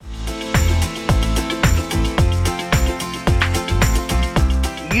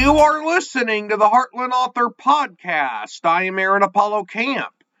You are listening to the Heartland Author Podcast. I am Aaron Apollo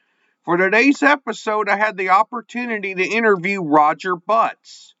Camp. For today's episode, I had the opportunity to interview Roger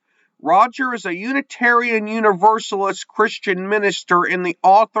Butts. Roger is a Unitarian Universalist Christian minister and the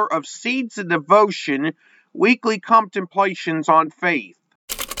author of Seeds of Devotion, Weekly Contemplations on Faith.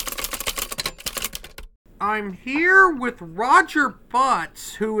 I'm here with Roger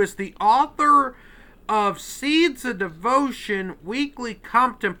Butts, who is the author of Seeds of Devotion, Weekly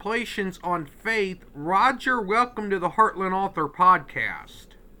Contemplations on Faith. Roger, welcome to the Heartland Author Podcast.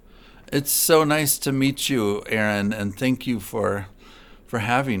 It's so nice to meet you, Aaron, and thank you for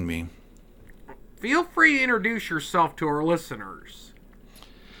having me. Feel free to introduce yourself to our listeners.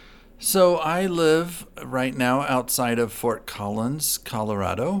 So I live right now outside of Fort Collins,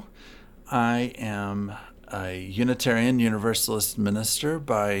 Colorado. I am a Unitarian Universalist minister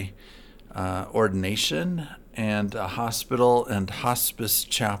by ordination and a hospital and hospice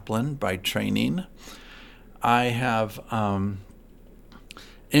chaplain by training. I have,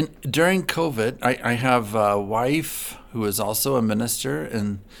 during COVID, I have a wife who is also a minister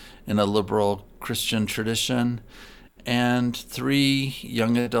in a liberal Christian tradition and 3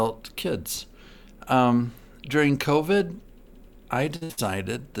 young adult kids. During COVID, I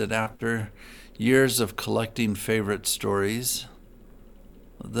decided that after years of collecting favorite stories,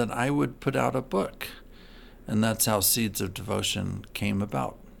 that I would put out a book. And that's how Seeds of Devotion came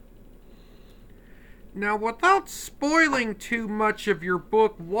about. Now, without spoiling too much of your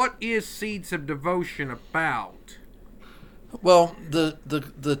book, what is Seeds of Devotion about? Well,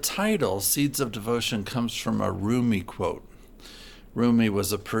 the title, Seeds of Devotion, comes from a Rumi quote. Rumi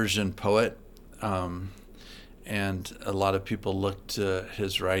was a Persian poet, and a lot of people look to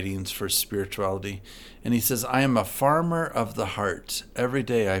his writings for spirituality. And he says, I am a farmer of the heart. Every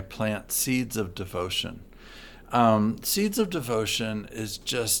day I plant seeds of devotion. Seeds of Devotion is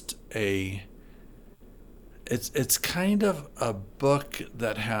just it's kind of a book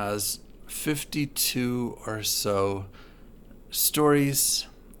that has 52 or so stories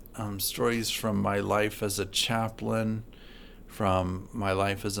from my life as a chaplain, from my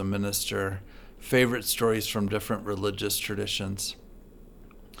life as a minister, favorite stories from different religious traditions.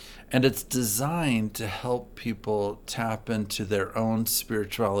 And it's designed to help people tap into their own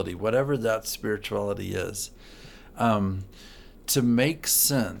spirituality, whatever that spirituality is, to make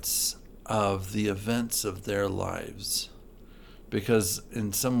sense of the events of their lives. Because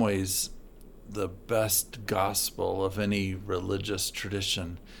in some ways, the best gospel of any religious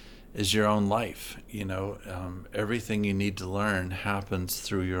tradition is your own life. Everything you need to learn happens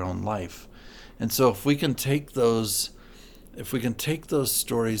through your own life. And so if we can take those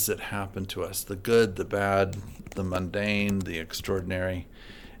stories that happen to us, the good, the bad, the mundane, the extraordinary,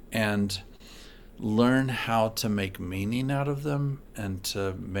 and learn how to make meaning out of them and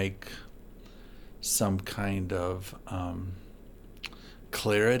to make some kind of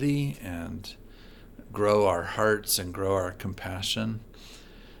clarity and grow our hearts and grow our compassion,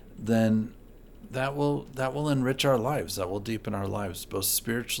 then that will enrich our lives. That will deepen our lives, both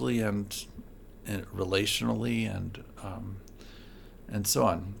spiritually and relationally and so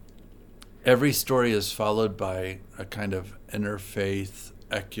on. Every story is followed by a kind of interfaith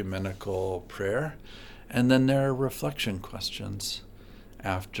ecumenical prayer, and then there are reflection questions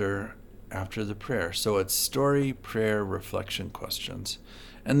after the prayer. So it's story, prayer, reflection questions.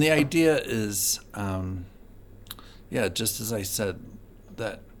 And the idea is, just as I said,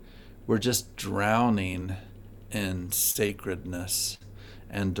 that we're just drowning in sacredness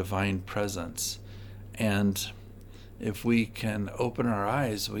and divine presence. And if we can open our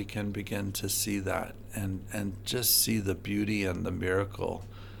eyes, we can begin to see that and just see the beauty and the miracle.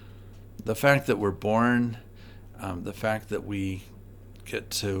 The fact that we're born, the fact that we get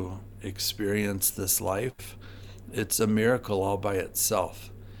to experience this life, it's a miracle all by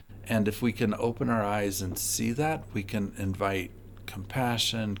itself. And if we can open our eyes and see that, we can invite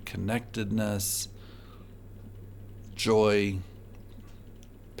compassion, connectedness, joy,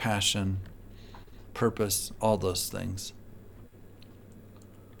 passion, purpose, all those things.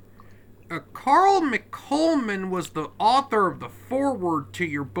 Carl McColman was the author of the foreword to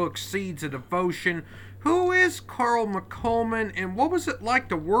your book, Seeds of Devotion. Who is Carl McColman, and what was it like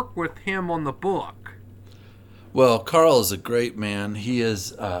to work with him on the book? Well, Carl is a great man. He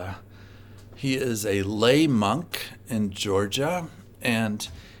is a lay monk in Georgia, and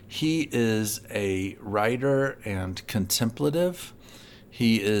he is a writer and contemplative.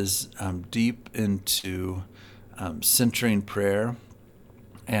 He is deep into centering prayer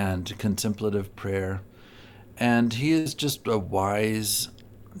and contemplative prayer. And he is just a wise,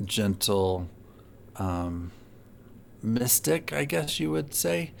 gentle mystic, I guess you would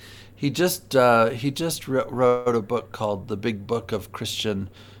say. He just wrote a book called The Big Book of Christian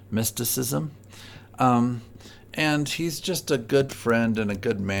Mysticism. Um, and he's just a good friend and a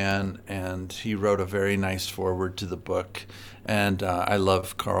good man, and he wrote a very nice foreword to the book. And I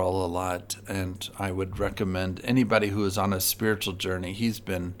love Carl a lot, and I would recommend anybody who is on a spiritual journey. He's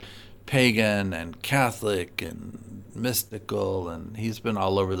been pagan and Catholic and mystical, and he's been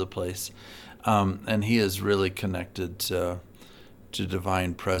all over the place. And he is really connected to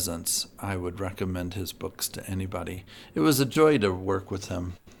divine presence. I would recommend his books to anybody. It was a joy to work with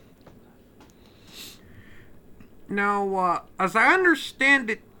him. Now, as I understand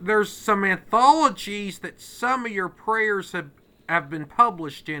it, there's some anthologies that some of your prayers have been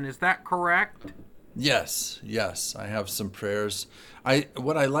published in. Is that correct? Yes, yes, I have some prayers. I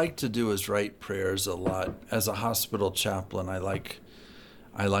what I like to do is write prayers a lot. As a hospital chaplain, I like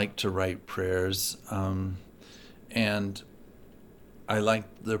to write prayers, and I like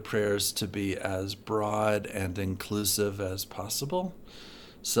the prayers to be as broad and inclusive as possible.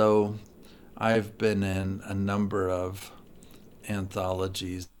 So I've been in a number of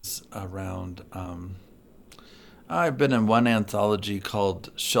anthologies around. I've been in one anthology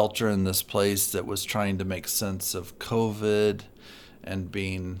called Shelter in This Place that was trying to make sense of COVID and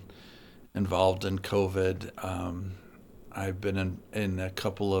being involved in COVID. I've been in a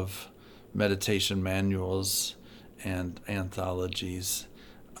couple of meditation manuals and anthologies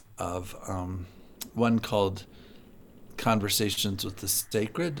of one called Conversations with the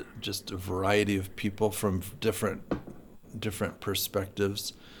Sacred, just a variety of people from different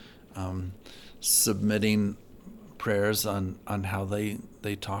perspectives, submitting prayers on how they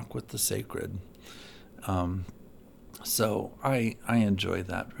talk with the sacred. So I enjoy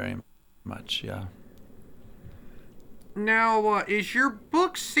that very much. Yeah. Now, is your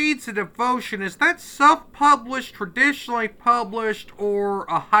book Seeds of Devotion, is that self-published, traditionally published, or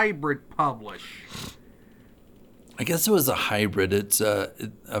a hybrid publish? I guess it was a hybrid. It's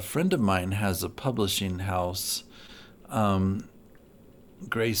a friend of mine has a publishing house,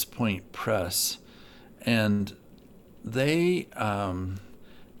 Grace Point Press, and they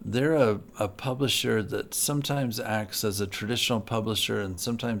they're a publisher that sometimes acts as a traditional publisher and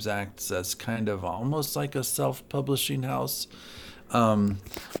sometimes acts as kind of almost like a self-publishing house. Um,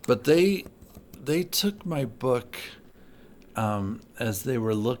 but they took my book as they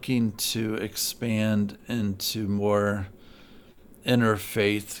were looking to expand into more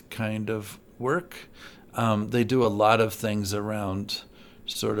interfaith kind of work. They do a lot of things around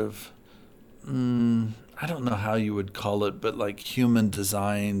sort of I don't know how you would call it, but like human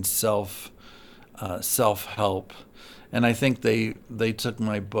design, self help, and I think they took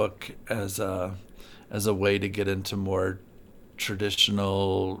my book as a way to get into more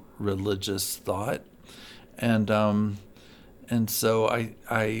traditional religious thought, and so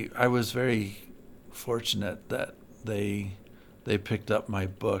I was very fortunate that they picked up my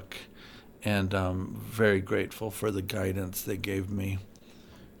book, and very grateful for the guidance they gave me.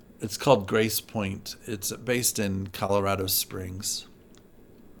 It's called Grace Point. It's based in Colorado Springs.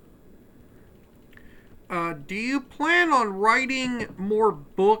 Do you plan on writing more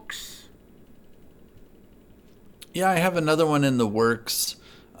books? Yeah, I have another one in the works.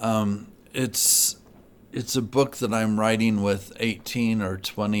 It's a book that I'm writing with 18 or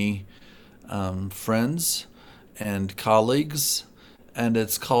 20 friends and colleagues, and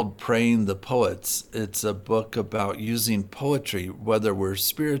it's called Praying the Poets. It's a book about using poetry, whether we're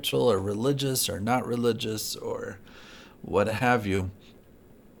spiritual or religious or not religious or what have you,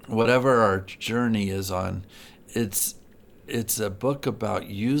 whatever our journey is on. It's it's a book about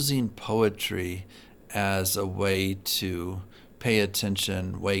using poetry as a way to pay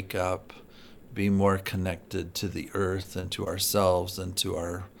attention, wake up, be more connected to the earth and to ourselves and to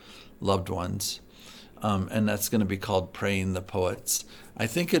our loved ones. And that's going to be called Praying the Poets. I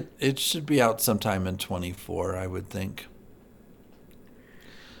think it should be out sometime in 24, I would think.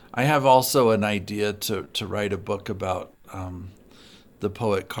 I have also an idea to write a book about the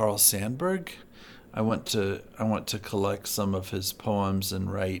poet Carl Sandburg. I want to collect some of his poems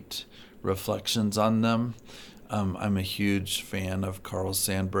and write reflections on them. I'm a huge fan of Carl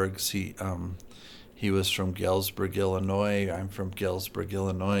Sandburg's. He was from Galesburg, Illinois. I'm from Galesburg,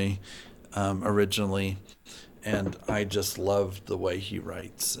 Illinois, originally, and I just love the way he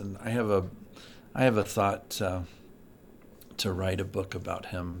writes. And I have a thought to write a book about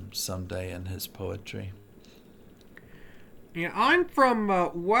him someday and his poetry. Yeah, I'm from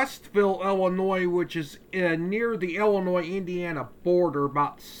Westville, Illinois, which is near the Illinois-Indiana border,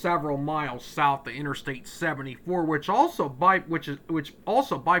 about several miles south of Interstate 74, which also bypasses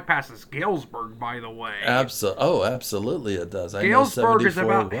Galesburg, by the way. Absolutely it does. I know Galesburg is 74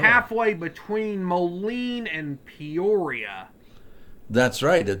 about well. halfway between Moline and Peoria. That's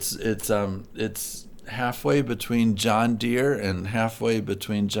right. It's halfway between John Deere and halfway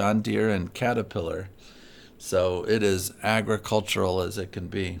between John Deere and Caterpillar. So it is agricultural as it can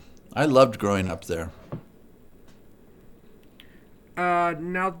be. I loved growing up there.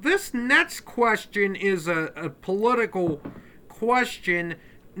 Now, this next question is a political question.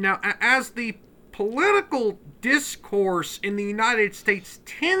 Now, as the political discourse in the United States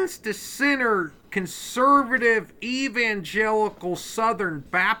tends to center conservative, evangelical, Southern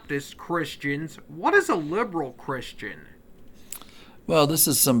Baptist Christians, what is a liberal Christian? Well, this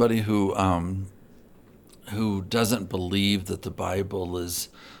is somebody who doesn't believe that the Bible is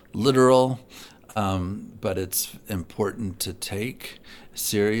literal, but it's important to take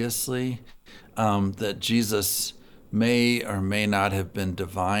seriously. That Jesus may or may not have been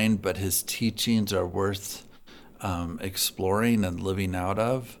divine, but his teachings are worth exploring and living out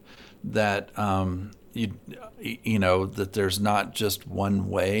of. That you know that there's not just one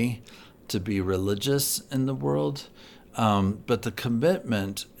way to be religious in the world, but the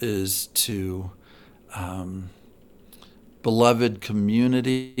commitment is to beloved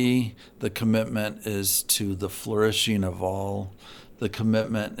community. The commitment is to the flourishing of all. The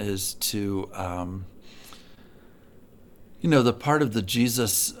commitment is to, the part of the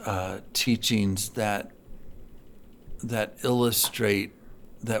Jesus teachings that illustrate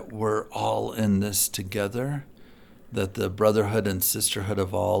that we're all in this together, that the brotherhood and sisterhood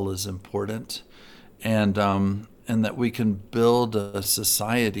of all is important, and that we can build a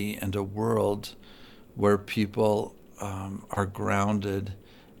society and a world where people are grounded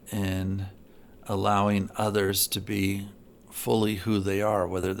in allowing others to be fully who they are,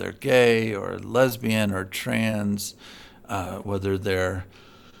 whether they're gay or lesbian or trans, whether they're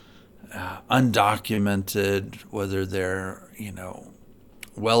undocumented, whether they're,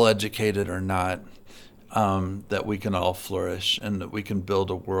 well educated or not, that we can all flourish and that we can build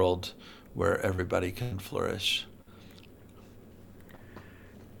a world where everybody can flourish.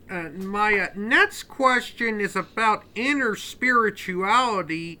 My next question is about inner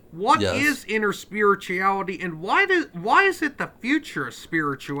spirituality. What is inner spirituality, and why is it the future of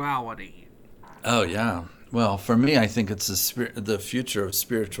spirituality? Oh yeah. Well, for me, I think it's the future of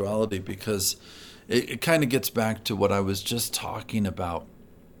spirituality because it kind of gets back to what I was just talking about,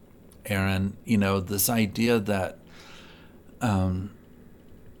 Aaron. This idea that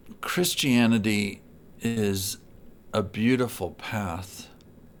Christianity is a beautiful path.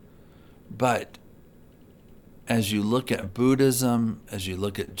 But as you look at Buddhism, as you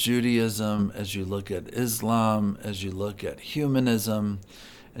look at Judaism, as you look at Islam, as you look at humanism,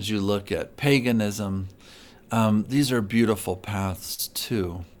 as you look at paganism, these are beautiful paths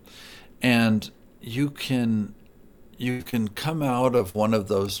too. And you can come out of one of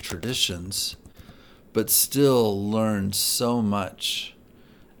those traditions, but still learn so much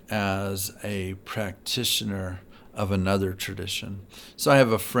as a practitioner of another tradition. So I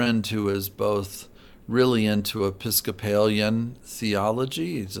have a friend who is both really into Episcopalian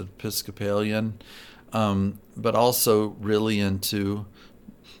theology, he's an Episcopalian, but also really into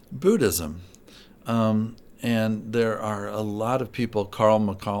Buddhism. And there are a lot of people,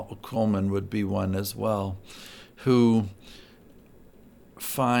 Carl Coleman would be one as well, who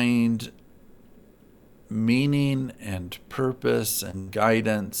find meaning and purpose and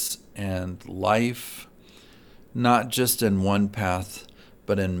guidance and life not just in one path,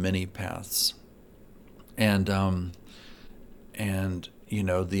 but in many paths. And the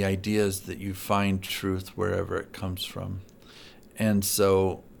idea is that you find truth wherever it comes from. And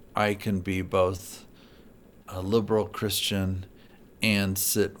so I can be both a liberal Christian and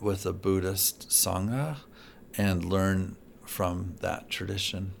sit with a Buddhist Sangha and learn from that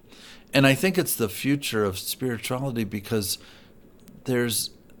tradition. And I think it's the future of spirituality because there's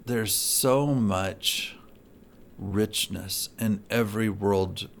so much richness in every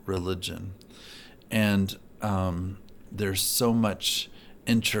world religion, and there's so much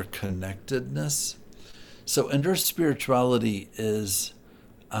interconnectedness. So inner spirituality is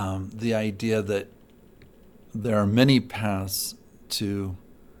the idea that there are many paths to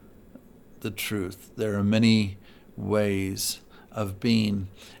the truth. There are many ways of being,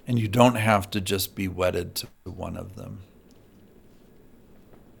 and you don't have to just be wedded to one of them.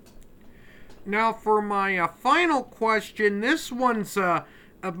 Now, for my final question, this one's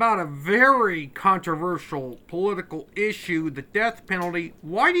about a very controversial political issue, the death penalty.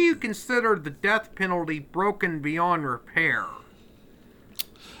 Why do you consider the death penalty broken beyond repair?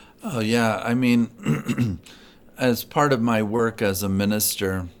 Oh, yeah. I mean, as part of my work as a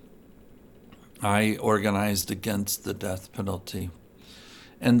minister, I organized against the death penalty.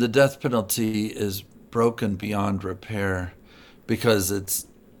 And the death penalty is broken beyond repair because it's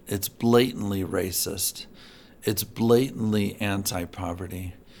blatantly racist. It's blatantly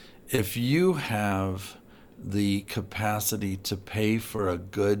anti-poverty. If you have the capacity to pay for a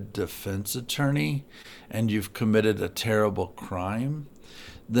good defense attorney and you've committed a terrible crime,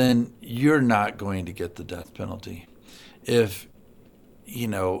 then you're not going to get the death penalty. If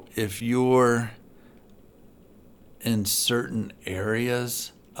if you're in certain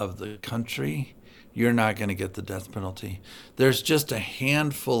areas of the country, you're not going to get the death penalty. There's just a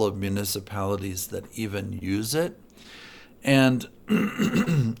handful of municipalities that even use it. And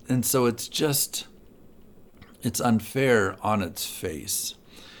and so it's unfair on its face.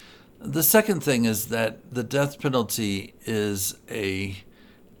 The second thing is that the death penalty is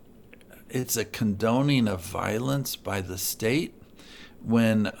it's a condoning of violence by the state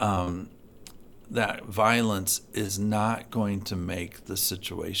when that violence is not going to make the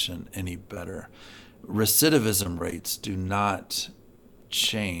situation any better. Recidivism rates do not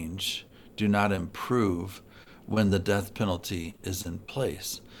change, do not improve when the death penalty is in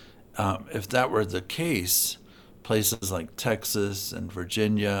place. If that were the case, places like Texas and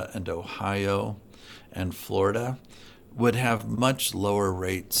Virginia and Ohio and Florida would have much lower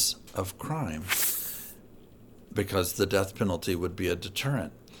rates of crime because the death penalty would be a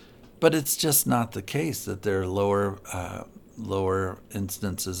deterrent. But it's just not the case that there are lower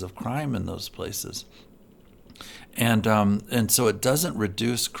instances of crime in those places. And so it doesn't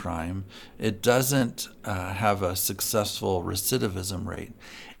reduce crime. It doesn't have a successful recidivism rate.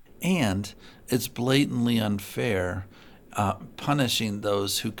 And it's blatantly unfair, punishing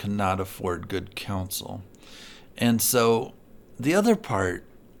those who cannot afford good counsel. And so the other part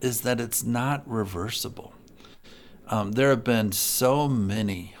is that it's not reversible. There have been so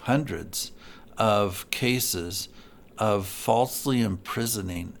many hundreds of cases of falsely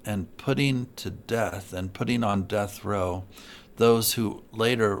imprisoning and putting to death and putting on death row those who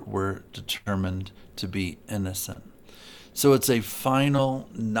later were determined to be innocent. So it's a final,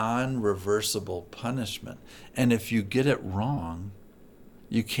 non-reversible punishment. And if you get it wrong,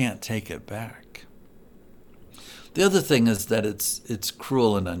 you can't take it back. The other thing is that it's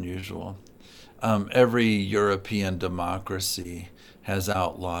cruel and unusual. Every European democracy has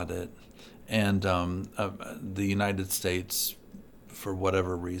outlawed it, and the United States, for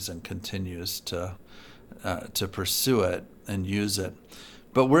whatever reason, continues to pursue it and use it.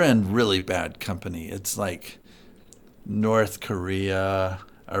 But we're in really bad company. It's like North Korea,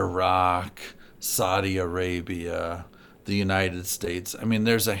 Iraq, Saudi Arabia, the United States. I mean,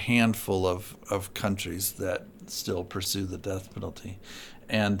 there's a handful of countries that still pursue the death penalty,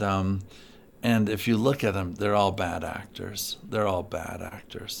 and if you look at them, they're all bad actors. They're all bad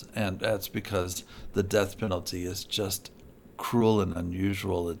actors. And that's because the death penalty is just cruel and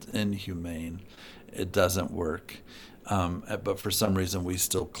unusual. It's inhumane. It doesn't work. But for some reason, we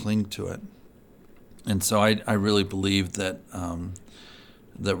still cling to it. And so I really believe that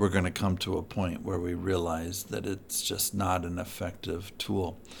that we're going to come to a point where we realize that it's just not an effective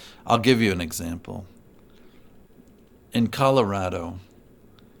tool. I'll give you an example. In Colorado,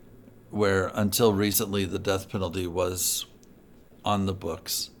 where until recently the death penalty was on the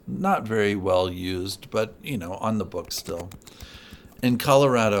books, not very well used, but on the books still. In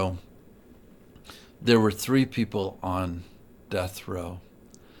Colorado, there were 3 people on death row.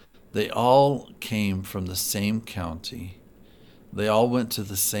 They all came from the same county. They all went to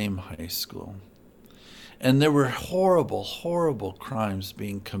the same high school. And there were horrible, horrible crimes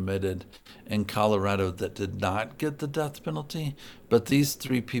being committed in Colorado that did not get the death penalty. But these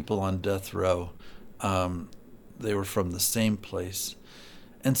 3 people on death row, they were from the same place.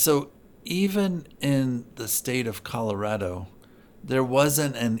 And so even in the state of Colorado, there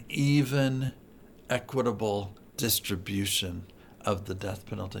wasn't an even, equitable distribution of the death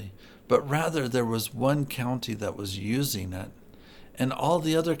penalty. But rather, there was one county that was using it, and all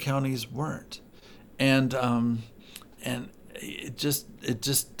the other counties weren't. And it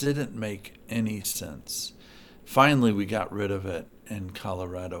just didn't make any sense. Finally, we got rid of it in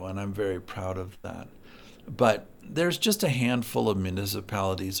Colorado, and I'm very proud of that. But there's just a handful of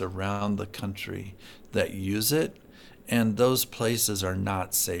municipalities around the country that use it, and those places are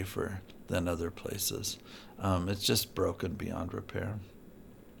not safer than other places. It's just broken beyond repair.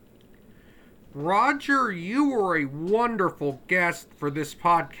 Roger, you were a wonderful guest for this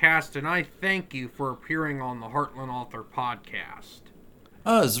podcast, and I thank you for appearing on the Heartland Author Podcast.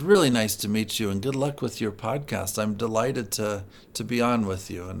 Oh, it's really nice to meet you, and good luck with your podcast. I'm delighted to be on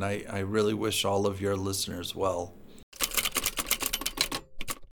with you, and I really wish all of your listeners well.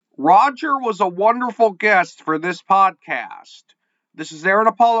 Roger was a wonderful guest for this podcast. This is Aaron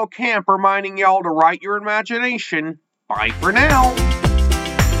Apollo Camp reminding y'all to write your imagination. Bye for now.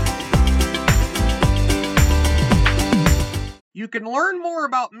 You can learn more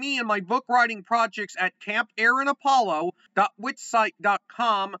about me and my book writing projects at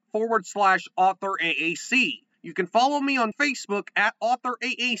campaaronapollo.wixsite.com/authoraac. You can follow me on Facebook at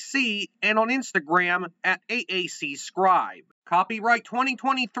AuthorAAC and on Instagram at AACScribe. Copyright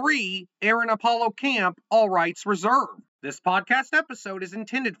 2023, Aaron Apollo Camp, all rights reserved. This podcast episode is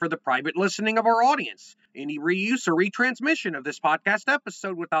intended for the private listening of our audience. Any reuse or retransmission of this podcast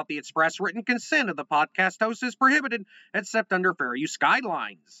episode without the express written consent of the podcast host is prohibited, except under fair use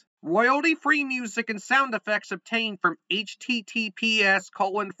guidelines. Royalty-free music and sound effects obtained from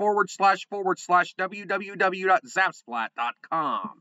https://www.zapsplat.com.